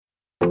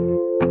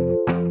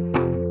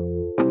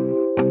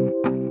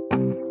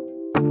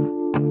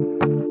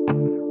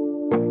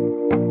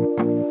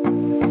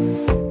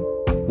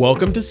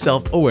Welcome to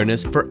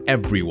Self-Awareness for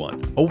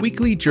Everyone, a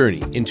weekly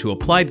journey into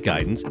applied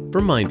guidance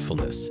for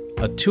mindfulness,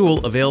 a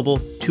tool available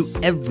to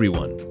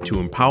everyone to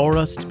empower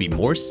us to be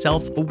more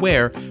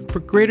self-aware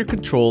for greater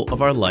control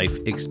of our life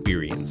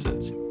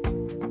experiences.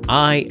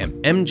 I am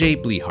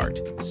MJ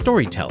Blehart,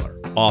 storyteller,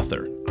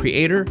 author,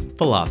 creator,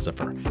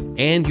 philosopher,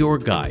 and your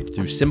guide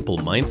through simple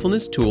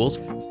mindfulness tools,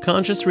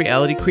 conscious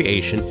reality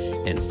creation,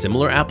 and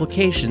similar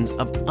applications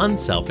of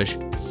unselfish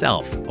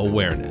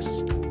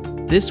self-awareness.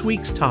 This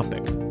week's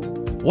topic: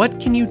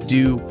 what can you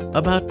do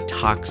about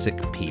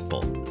toxic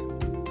people?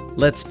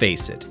 Let's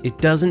face it, it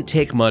doesn't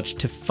take much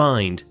to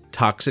find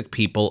toxic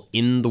people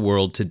in the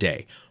world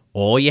today.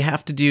 All you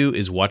have to do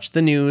is watch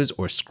the news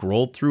or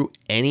scroll through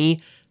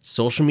any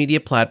social media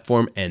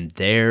platform, and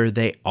there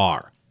they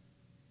are.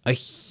 A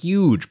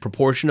huge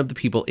proportion of the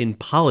people in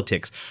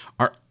politics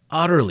are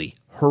utterly,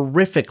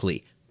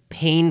 horrifically,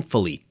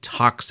 painfully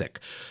toxic.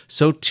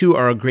 So too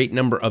are a great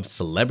number of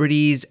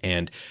celebrities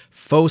and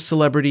faux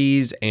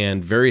celebrities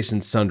and various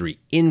and sundry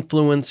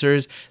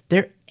influencers.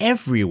 They're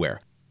everywhere.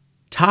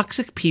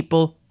 Toxic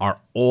people are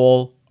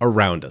all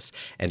around us,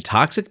 and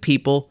toxic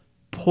people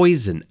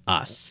poison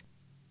us.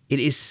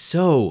 It is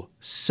so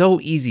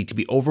easy to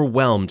be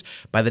overwhelmed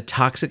by the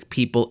toxic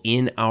people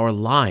in our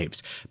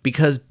lives,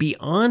 because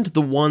beyond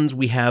the ones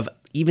we have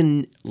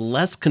even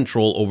less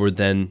control over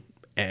than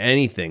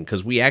anything,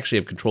 because we actually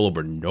have control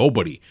over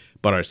nobody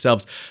but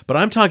ourselves. But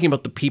I'm talking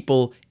about the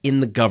people in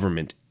the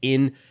government,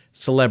 in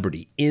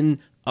celebrity, in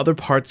other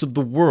parts of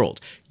the world.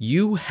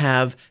 You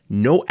have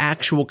no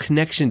actual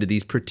connection to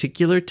these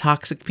particular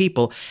toxic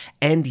people,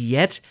 and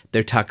yet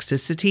their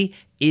toxicity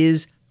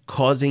is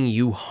causing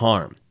you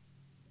harm.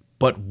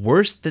 But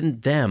worse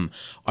than them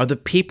are the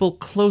people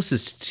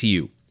closest to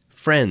you: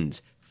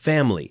 friends,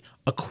 family,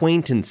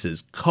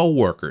 acquaintances,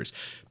 coworkers,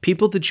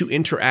 people that you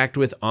interact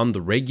with on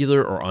the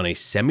regular or on a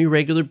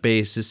semi-regular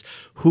basis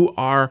who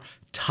are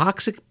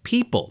toxic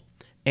people.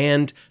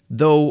 And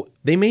though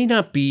they may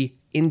not be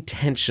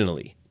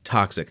intentionally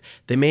toxic,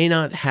 they may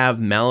not have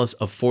malice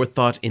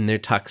aforethought in their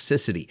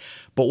toxicity,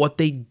 but what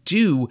they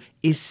do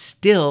is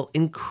still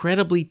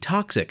incredibly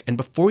toxic. And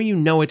before you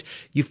know it,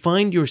 you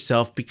find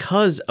yourself,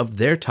 because of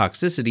their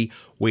toxicity,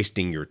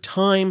 wasting your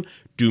time,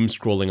 doom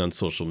scrolling on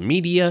social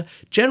media,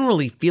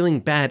 generally feeling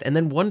bad, and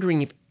then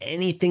wondering if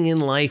anything in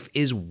life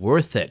is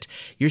worth it.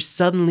 You're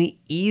suddenly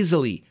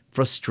easily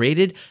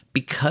frustrated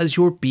because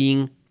you're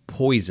being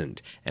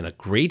poisoned. And a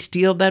great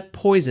deal of that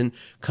poison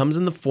comes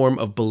in the form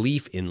of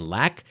belief in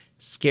lack,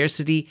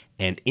 scarcity,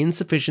 and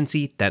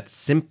insufficiency that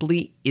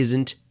simply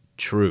isn't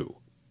true.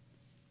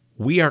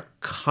 We are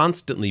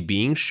constantly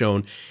being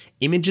shown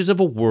images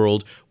of a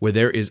world where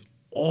there is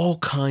all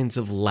kinds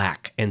of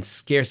lack and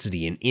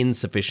scarcity and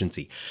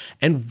insufficiency.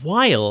 And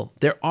while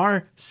there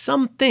are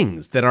some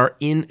things that are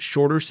in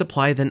shorter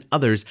supply than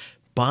others,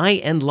 by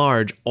and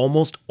large,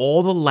 almost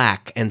all the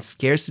lack and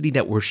scarcity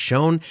that we're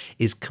shown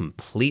is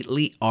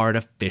completely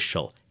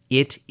artificial.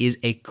 It is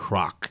a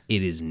crock.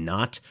 It is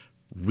not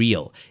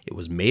real. It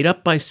was made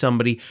up by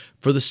somebody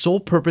for the sole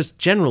purpose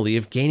generally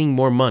of gaining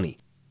more money.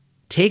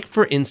 Take,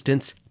 for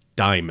instance,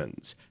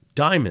 diamonds.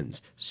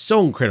 Diamonds,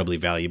 so incredibly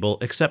valuable,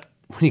 except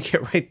when you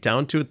get right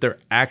down to it, they're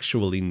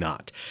actually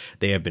not.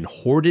 They have been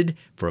hoarded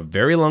for a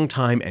very long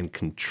time and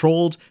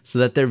controlled so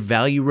that their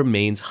value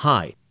remains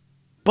high.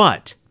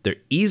 But they're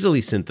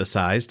easily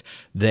synthesized,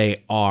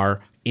 they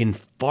are in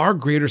far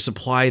greater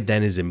supply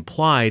than is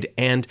implied,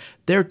 and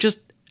they're just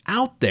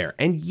out there.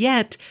 And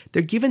yet,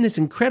 they're given this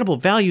incredible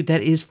value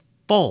that is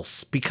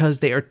false, because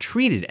they are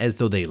treated as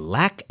though they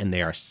lack and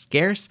they are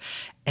scarce,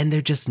 and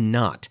they're just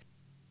not.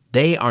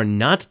 They are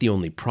not the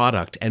only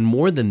product, and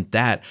more than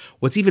that,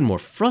 what's even more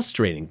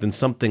frustrating than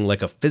something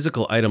like a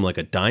physical item like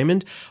a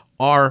diamond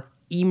are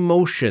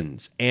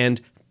emotions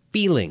and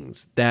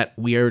feelings that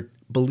we are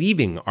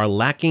believing are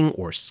lacking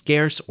or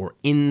scarce or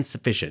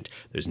insufficient.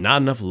 There's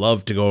not enough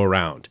love to go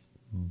around.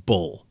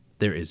 Bull.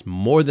 There is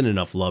more than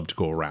enough love to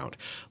go around.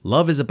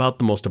 Love is about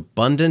the most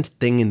abundant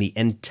thing in the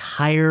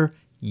entire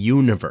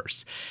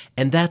universe.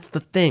 And that's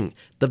the thing.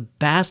 The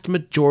vast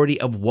majority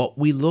of what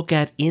we look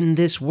at in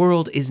this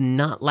world is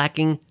not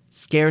lacking,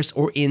 scarce,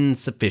 or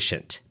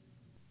insufficient.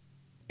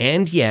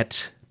 And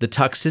yet, the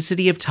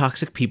toxicity of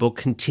toxic people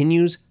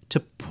continues to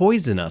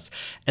poison us.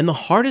 And the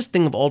hardest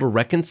thing of all to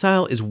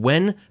reconcile is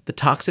when the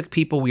toxic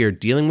people we are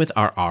dealing with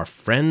are our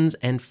friends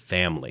and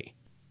family.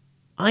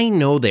 I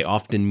know they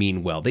often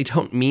mean well. They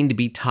don't mean to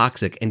be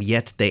toxic, and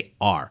yet they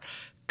are.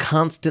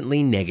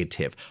 Constantly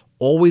negative,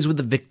 always with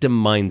a victim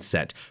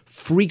mindset,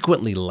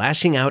 frequently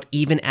lashing out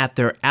even at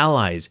their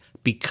allies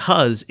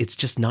because it's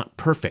just not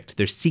perfect.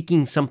 They're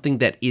seeking something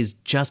that is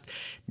just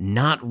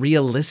not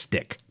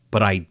realistic,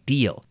 but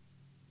ideal.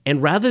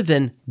 And rather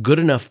than good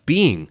enough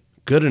being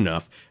good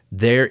enough,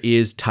 there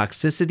is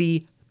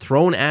toxicity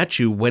thrown at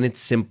you when it's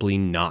simply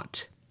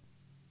not.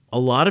 A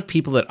lot of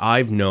people that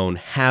I've known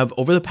have,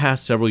 over the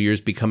past several years,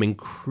 become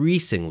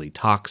increasingly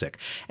toxic,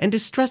 and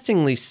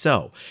distressingly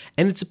so.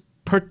 And it's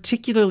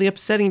particularly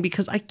upsetting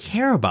because I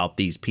care about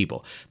these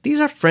people. These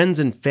are friends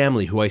and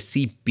family who I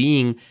see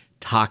being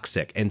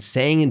toxic and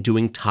saying and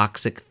doing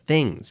toxic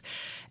things.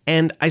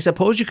 And I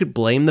suppose you could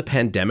blame the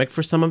pandemic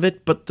for some of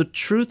it, but the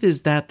truth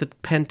is that the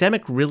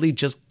pandemic really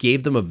just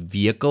gave them a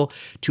vehicle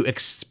to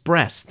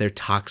express their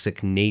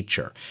toxic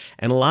nature.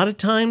 And a lot of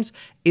times,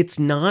 it's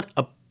not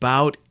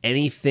about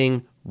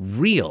anything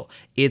real.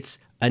 It's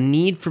a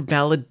need for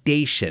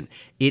validation.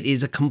 It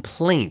is a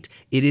complaint.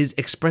 It is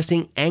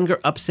expressing anger,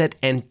 upset,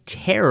 and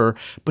terror,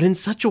 but in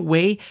such a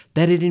way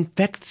that it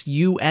infects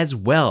you as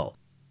well.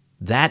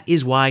 That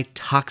is why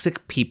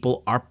toxic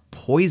people are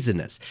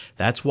poisonous.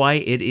 That's why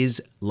it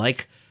is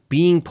like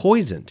being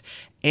poisoned.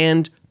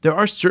 And there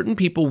are certain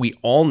people we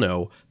all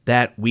know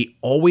that we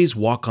always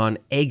walk on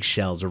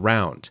eggshells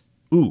around.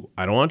 Ooh,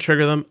 I don't want to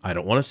trigger them. I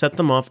don't want to set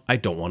them off. I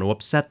don't want to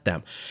upset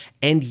them.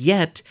 And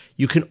yet,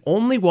 you can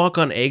only walk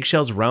on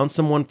eggshells around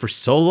someone for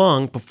so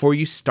long before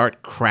you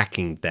start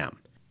cracking them.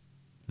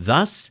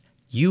 Thus,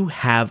 you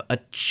have a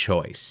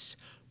choice.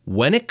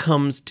 When it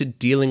comes to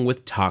dealing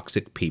with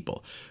toxic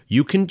people,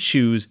 you can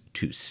choose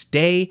to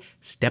stay,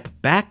 step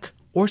back,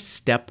 or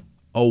step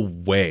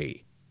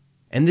away.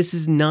 And this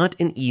is not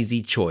an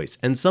easy choice,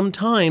 and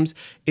sometimes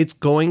it's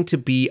going to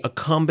be a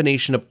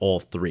combination of all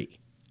three.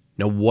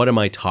 Now, what am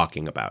I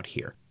talking about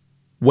here?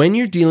 When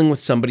you're dealing with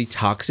somebody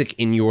toxic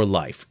in your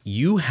life,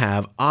 you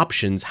have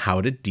options how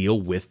to deal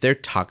with their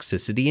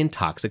toxicity and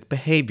toxic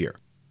behavior.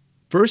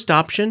 First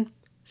option,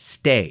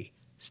 stay.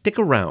 Stick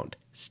around.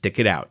 Stick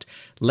it out.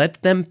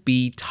 Let them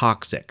be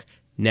toxic.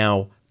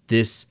 Now,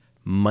 this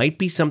might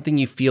be something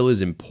you feel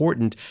is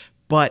important,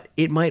 but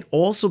it might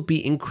also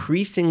be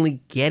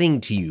increasingly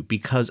getting to you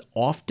because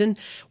often,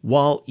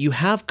 while you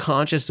have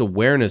conscious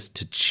awareness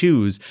to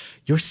choose,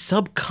 your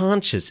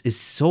subconscious is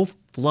so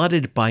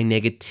flooded by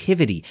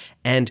negativity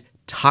and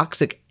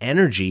toxic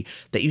energy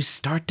that you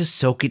start to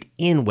soak it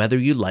in whether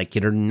you like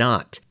it or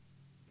not.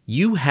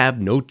 You have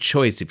no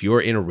choice if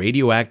you're in a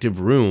radioactive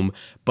room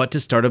but to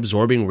start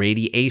absorbing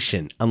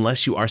radiation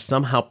unless you are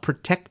somehow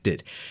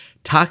protected.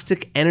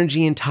 Toxic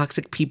energy and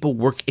toxic people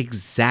work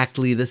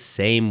exactly the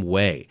same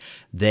way.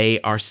 They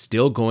are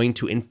still going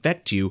to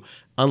infect you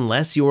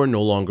unless you are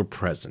no longer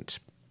present.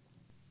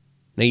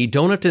 Now, you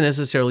don't have to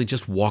necessarily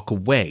just walk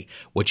away.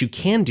 What you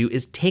can do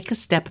is take a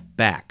step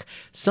back.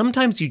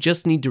 Sometimes you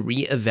just need to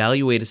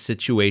reevaluate a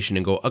situation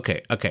and go,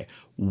 okay,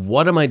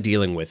 what am I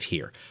dealing with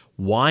here?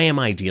 Why am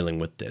I dealing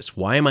with this?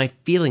 Why am I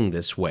feeling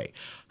this way?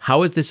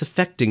 How is this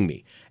affecting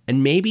me?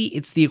 And maybe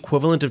it's the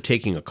equivalent of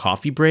taking a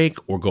coffee break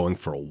or going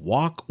for a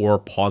walk or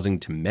pausing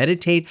to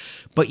meditate,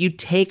 but you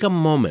take a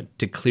moment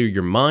to clear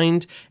your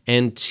mind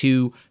and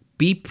to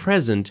be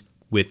present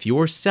with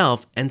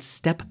yourself and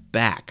step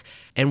back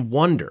and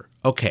wonder,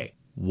 okay,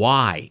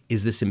 why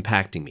is this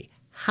impacting me?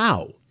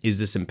 How is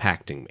this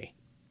impacting me?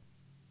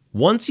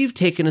 Once you've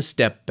taken a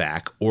step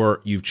back or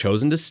you've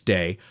chosen to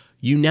stay,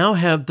 you now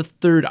have the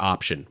third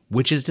option,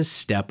 which is to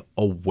step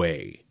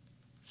away.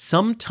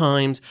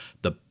 Sometimes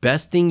the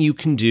best thing you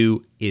can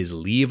do is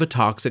leave a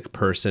toxic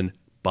person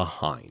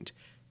behind.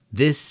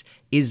 This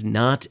is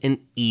not an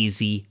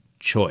easy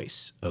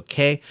choice,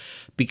 okay?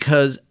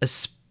 Because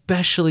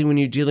especially when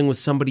you're dealing with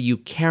somebody you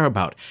care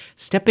about,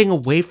 stepping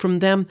away from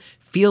them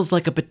feels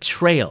like a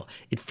betrayal.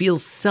 It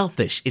feels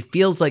selfish. It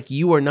feels like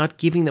you are not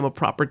giving them a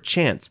proper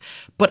chance.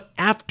 But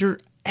after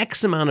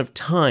X amount of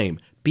time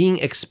being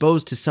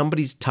exposed to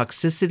somebody's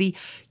toxicity,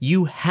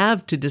 you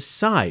have to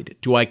decide,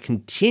 do I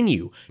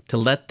continue to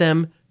let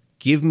them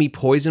give me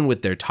poison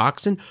with their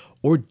toxin,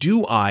 or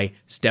do I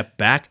step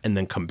back and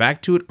then come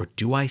back to it, or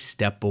do I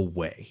step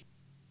away?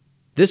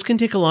 This can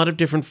take a lot of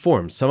different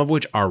forms, some of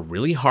which are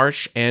really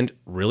harsh and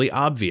really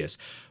obvious.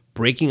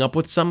 Breaking up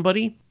with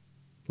somebody,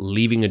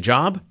 leaving a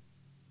job,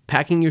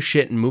 packing your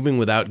shit and moving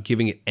without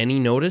giving it any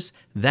notice,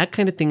 that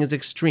kind of thing is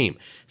extreme.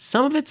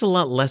 Some of it's a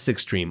lot less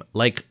extreme,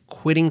 like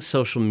quitting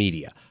social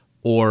media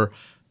or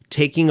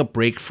taking a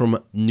break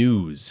from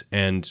news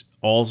and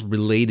all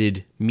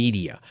related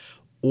media,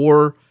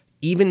 or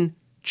even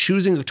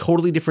choosing a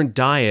totally different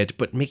diet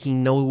but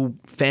making no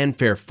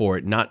fanfare for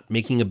it, not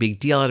making a big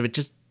deal out of it,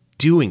 just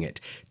doing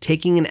it,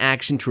 taking an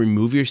action to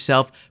remove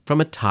yourself from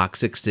a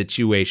toxic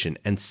situation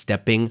and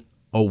stepping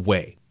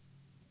away.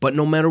 But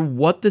no matter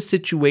what the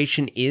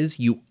situation is,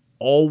 you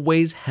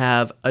always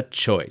have a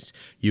choice.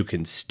 You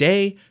can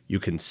stay, you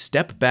can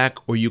step back,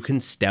 or you can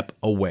step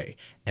away.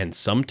 And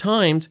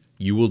sometimes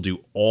you will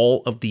do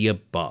all of the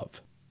above.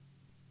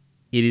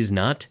 It is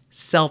not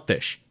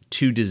selfish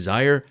to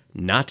desire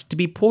not to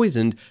be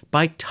poisoned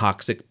by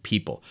toxic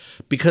people,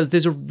 because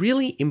there's a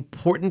really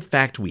important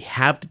fact we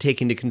have to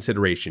take into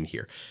consideration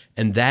here,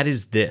 and that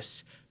is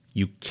this: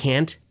 you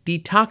can't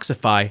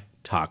detoxify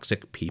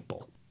toxic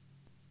people.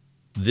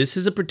 This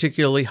is a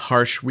particularly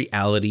harsh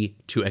reality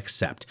to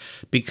accept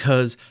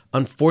because,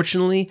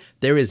 unfortunately,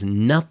 there is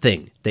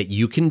nothing that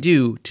you can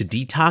do to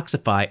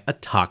detoxify a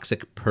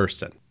toxic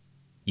person.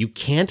 You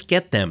can't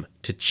get them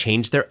to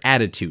change their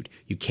attitude.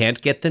 You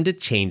can't get them to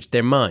change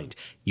their mind.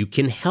 You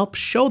can help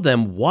show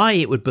them why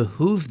it would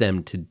behoove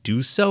them to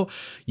do so.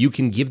 You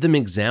can give them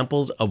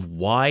examples of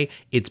why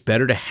it's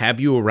better to have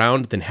you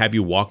around than have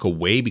you walk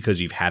away because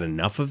you've had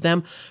enough of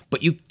them,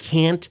 but you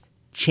can't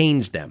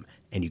change them,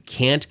 and you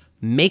can't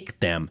make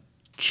them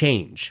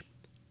change.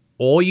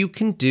 All you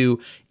can do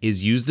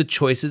is use the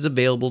choices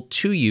available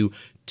to you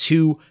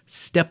to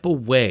step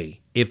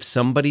away if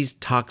somebody's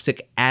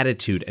toxic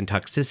attitude and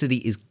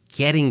toxicity is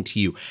getting to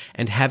you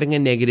and having a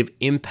negative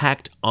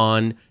impact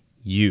on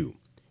you.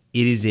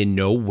 It is in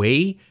no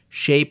way,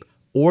 shape,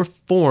 or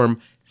form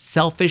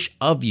selfish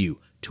of you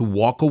to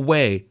walk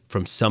away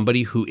from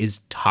somebody who is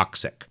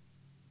toxic.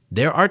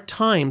 There are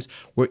times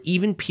where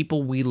even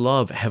people we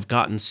love have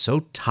gotten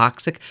so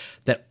toxic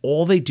that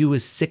all they do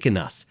is sicken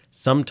us,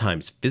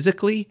 sometimes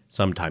physically,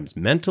 sometimes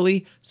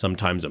mentally,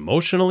 sometimes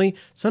emotionally,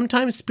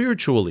 sometimes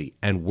spiritually,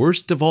 and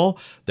worst of all,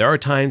 there are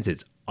times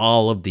it's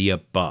all of the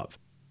above.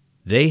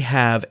 They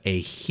have a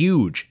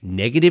huge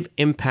negative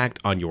impact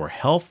on your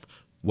health,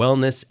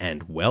 wellness,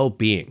 and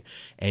well-being,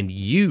 and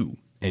you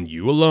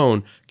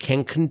alone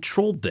can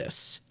control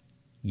this.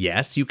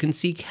 Yes, you can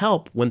seek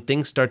help when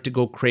things start to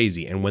go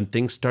crazy and when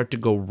things start to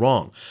go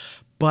wrong.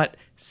 But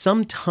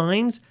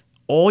sometimes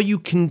all you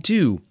can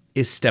do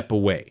is step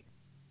away.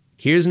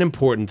 Here's an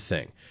important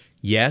thing.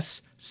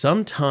 Yes,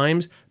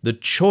 sometimes the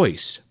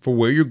choice for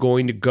where you're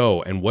going to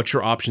go and what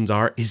your options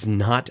are is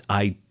not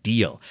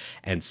ideal.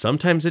 And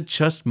sometimes it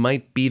just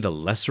might be the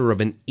lesser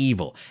of an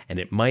evil and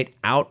it might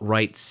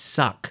outright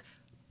suck.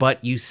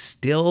 But you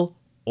still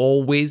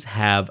always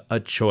have a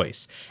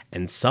choice.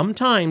 And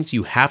sometimes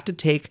you have to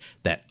take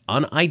that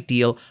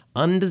unideal,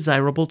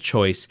 undesirable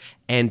choice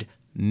and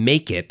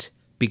make it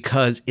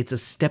because it's a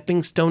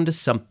stepping stone to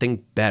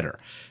something better.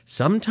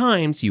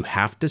 Sometimes you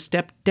have to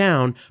step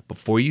down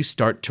before you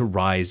start to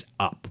rise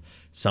up.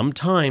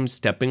 Sometimes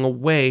stepping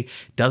away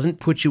doesn't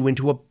put you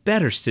into a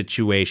better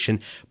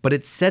situation, but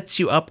it sets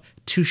you up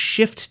to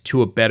shift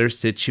to a better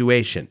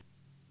situation.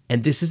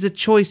 And this is a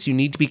choice you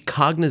need to be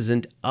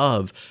cognizant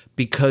of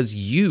because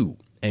you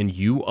and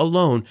you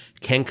alone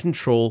can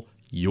control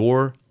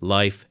your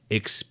life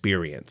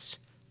experience.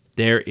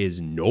 There is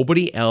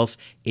nobody else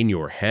in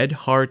your head,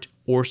 heart,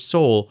 or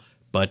soul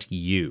but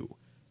you.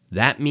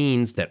 That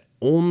means that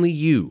only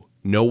you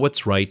know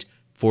what's right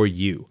for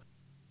you.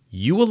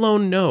 You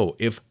alone know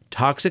if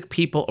toxic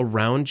people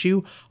around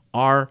you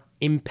are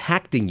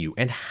impacting you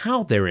and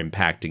how they're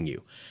impacting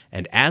you.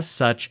 And as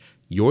such,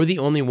 you're the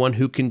only one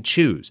who can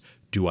choose.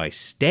 Do I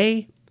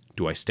stay?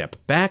 Do I step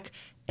back?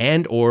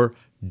 And/or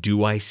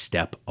do I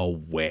step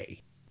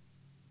away?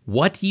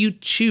 What you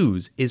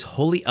choose is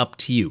wholly up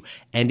to you,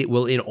 and it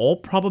will in all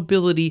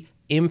probability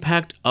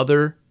impact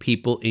other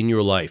people in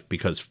your life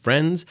because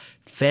friends,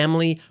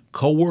 family,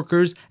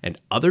 coworkers,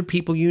 and other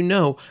people you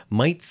know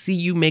might see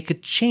you make a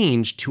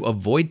change to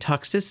avoid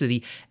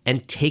toxicity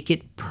and take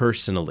it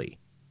personally.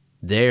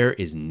 There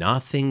is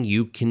nothing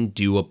you can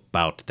do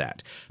about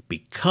that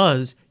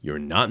because you're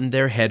not in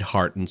their head,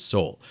 heart, and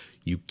soul.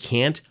 You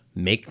can't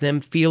make them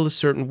feel a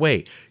certain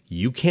way.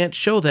 You can't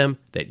show them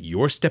that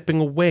you're stepping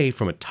away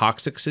from a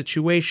toxic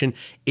situation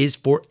is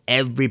for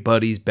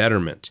everybody's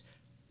betterment.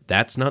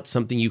 That's not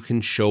something you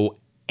can show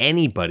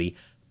anybody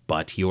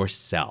but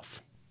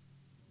yourself.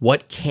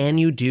 What can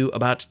you do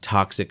about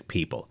toxic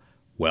people?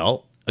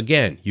 Well,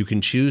 again, you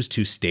can choose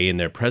to stay in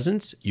their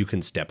presence, you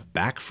can step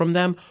back from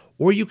them,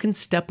 or you can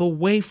step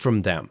away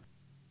from them.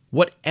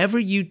 Whatever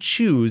you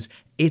choose,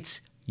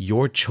 it's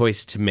your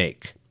choice to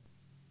make.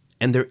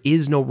 And there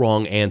is no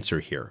wrong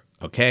answer here,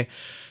 okay?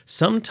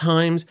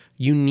 Sometimes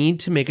you need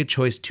to make a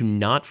choice to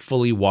not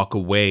fully walk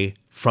away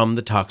from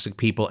the toxic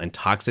people and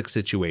toxic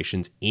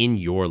situations in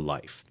your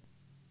life.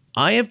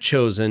 I have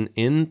chosen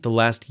in the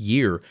last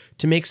year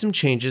to make some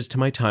changes to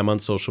my time on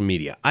social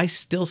media. I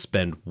still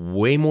spend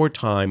way more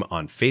time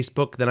on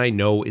Facebook than I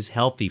know is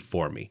healthy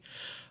for me.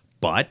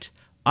 But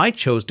I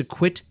chose to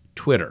quit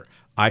Twitter.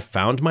 I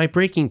found my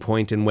breaking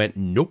point and went,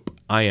 nope,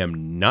 I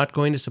am not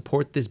going to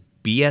support this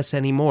BS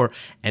anymore,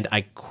 and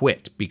I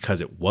quit because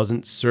it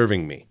wasn't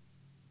serving me.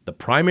 The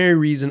primary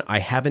reason I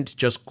haven't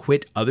just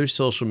quit other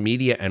social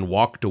media and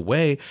walked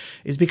away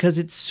is because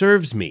it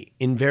serves me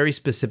in very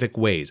specific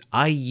ways.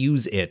 I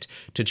use it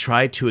to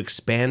try to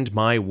expand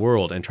my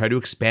world and try to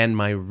expand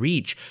my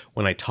reach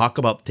when I talk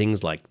about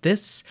things like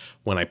this,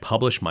 when I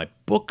publish my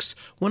books,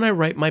 when I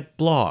write my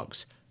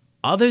blogs.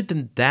 Other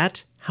than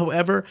that,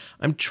 however,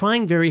 I'm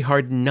trying very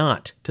hard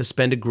not to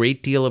spend a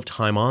great deal of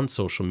time on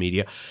social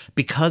media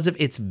because of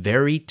its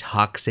very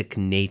toxic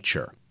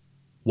nature.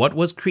 What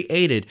was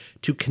created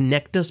to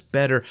connect us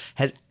better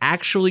has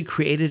actually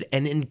created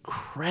an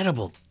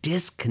incredible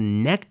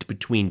disconnect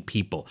between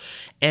people.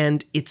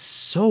 And it's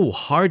so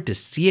hard to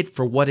see it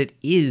for what it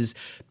is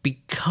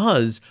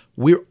because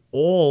we're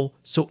all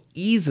so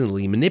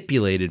easily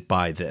manipulated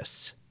by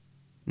this.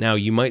 Now,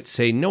 you might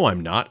say, no,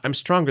 I'm not. I'm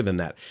stronger than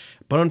that.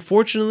 But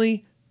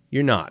unfortunately,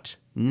 you're not.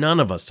 None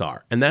of us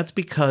are. And that's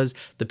because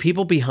the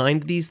people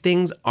behind these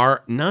things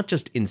are not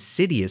just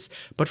insidious,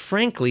 but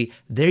frankly,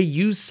 they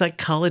use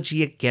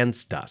psychology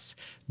against us.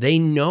 They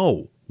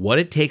know what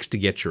it takes to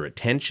get your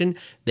attention.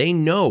 They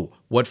know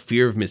what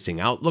fear of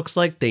missing out looks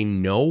like. They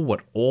know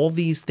what all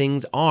these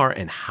things are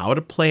and how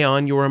to play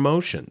on your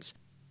emotions.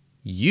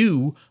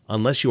 You,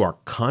 unless you are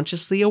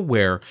consciously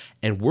aware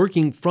and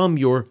working from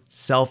your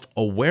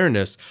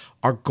self-awareness,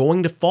 are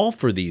going to fall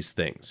for these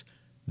things.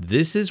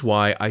 This is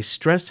why I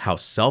stress how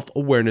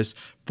self-awareness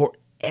for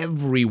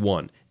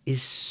everyone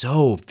is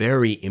so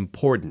very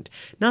important,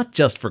 not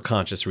just for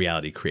conscious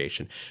reality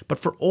creation, but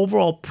for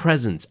overall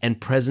presence and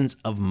presence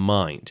of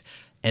mind.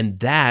 And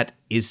that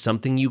is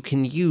something you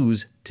can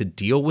use to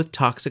deal with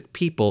toxic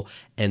people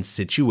and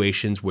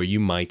situations where you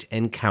might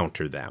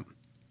encounter them.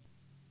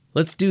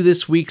 Let's do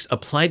this week's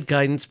Applied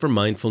Guidance for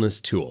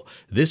Mindfulness tool.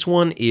 This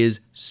one is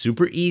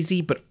super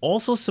easy, but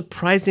also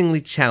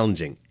surprisingly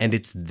challenging, and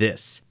it's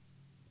this.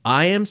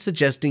 I am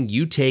suggesting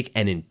you take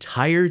an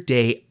entire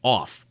day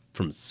off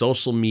from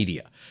social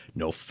media.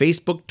 No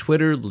Facebook,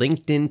 Twitter,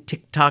 LinkedIn,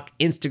 TikTok,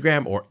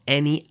 Instagram, or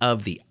any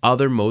of the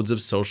other modes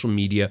of social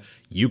media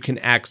you can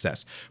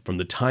access. From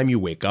the time you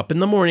wake up in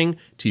the morning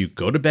till you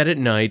go to bed at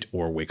night,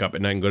 or wake up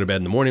at night and go to bed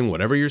in the morning,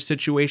 whatever your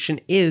situation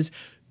is,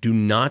 do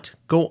not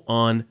go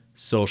on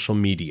social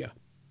media.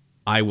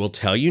 I will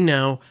tell you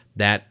now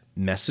that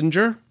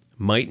Messenger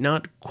might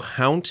not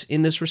count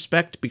in this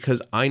respect,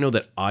 because I know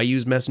that I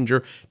use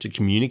Messenger to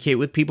communicate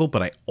with people,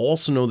 but I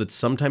also know that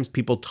sometimes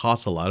people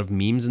toss a lot of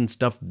memes and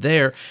stuff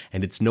there,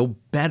 and it's no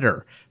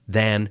better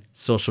than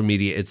social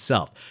media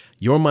itself.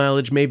 Your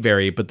mileage may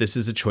vary, but this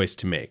is a choice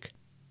to make.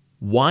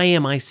 Why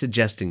am I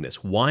suggesting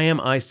this? Why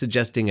am I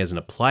suggesting, as an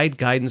applied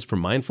guidance for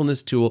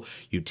mindfulness tool,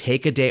 you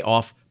take a day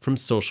off from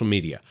social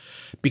media?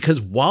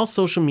 Because while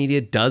social media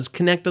does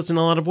connect us in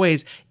a lot of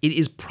ways, it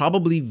is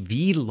probably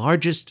the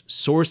largest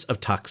source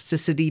of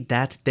toxicity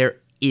that there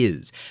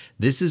is.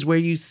 This is where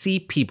you see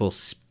people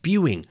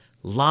spewing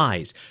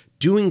lies,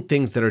 doing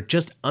things that are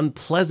just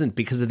unpleasant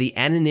because of the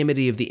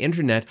anonymity of the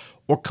internet,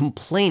 or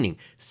complaining,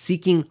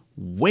 seeking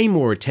way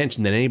more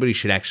attention than anybody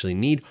should actually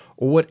need,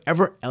 or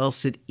whatever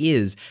else it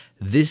is.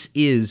 This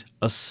is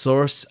a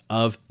source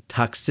of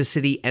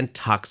toxicity and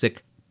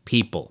toxic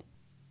people.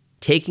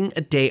 Taking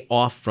a day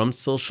off from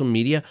social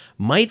media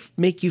might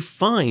make you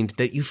find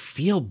that you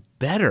feel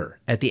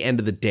better at the end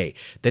of the day,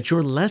 that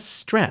you're less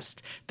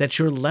stressed, that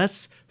you're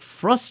less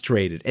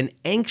frustrated and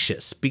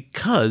anxious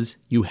because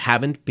you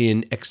haven't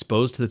been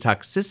exposed to the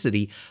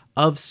toxicity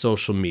of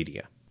social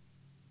media.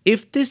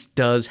 If this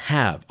does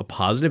have a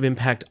positive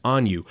impact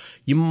on you,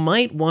 you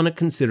might want to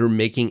consider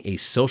making a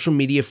social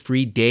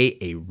media-free day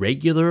a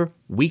regular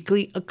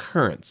weekly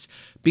occurrence,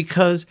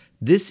 because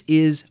this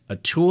is a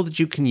tool that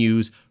you can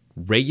use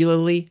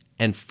regularly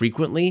and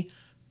frequently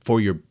for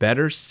your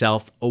better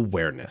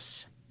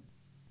self-awareness.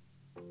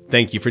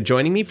 Thank you for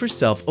joining me for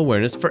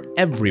Self-Awareness for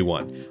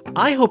Everyone.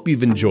 I hope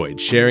you've enjoyed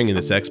sharing in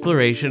this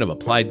exploration of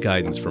applied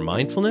guidance for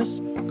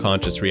mindfulness,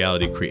 conscious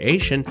reality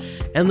creation,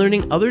 and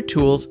learning other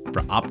tools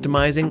for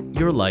optimizing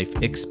your life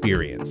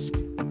experience.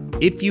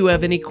 If you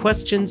have any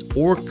questions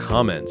or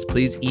comments,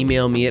 please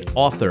email me at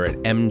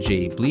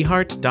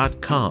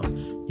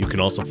author@mjblehart.com. You can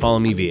also follow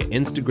me via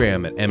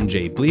Instagram at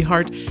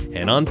mjblehart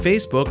and on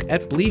Facebook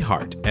at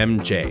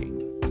blehartmj.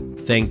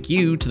 Thank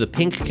you to the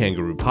Pink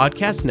Kangaroo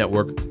Podcast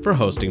Network for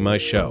hosting my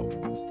show.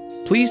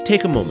 Please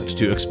take a moment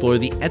to explore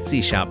the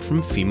Etsy shop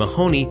from Fee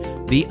Mahoney,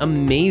 the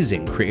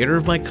amazing creator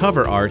of my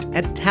cover art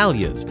at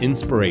Talia's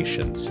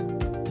Inspirations.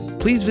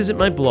 Please visit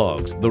my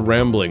blogs, The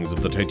Ramblings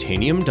of the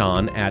Titanium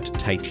Dawn at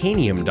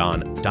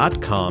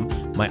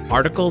titaniumdawn.com, my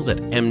articles at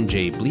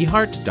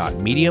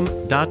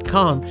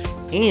mjblehart.medium.com,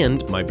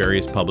 and my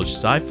various published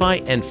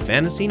sci-fi and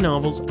fantasy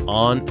novels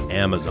on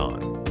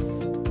Amazon.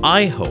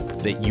 I hope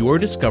that you are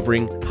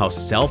discovering how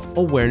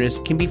self-awareness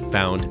can be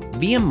found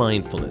via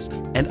mindfulness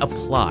and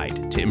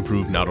applied to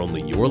improve not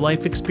only your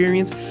life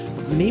experience,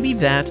 but maybe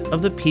that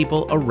of the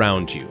people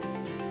around you.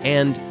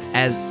 And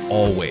as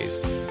always,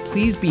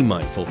 please be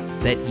mindful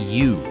that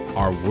you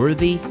are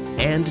worthy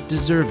and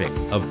deserving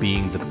of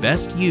being the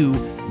best you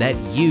that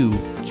you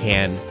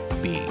can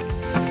be.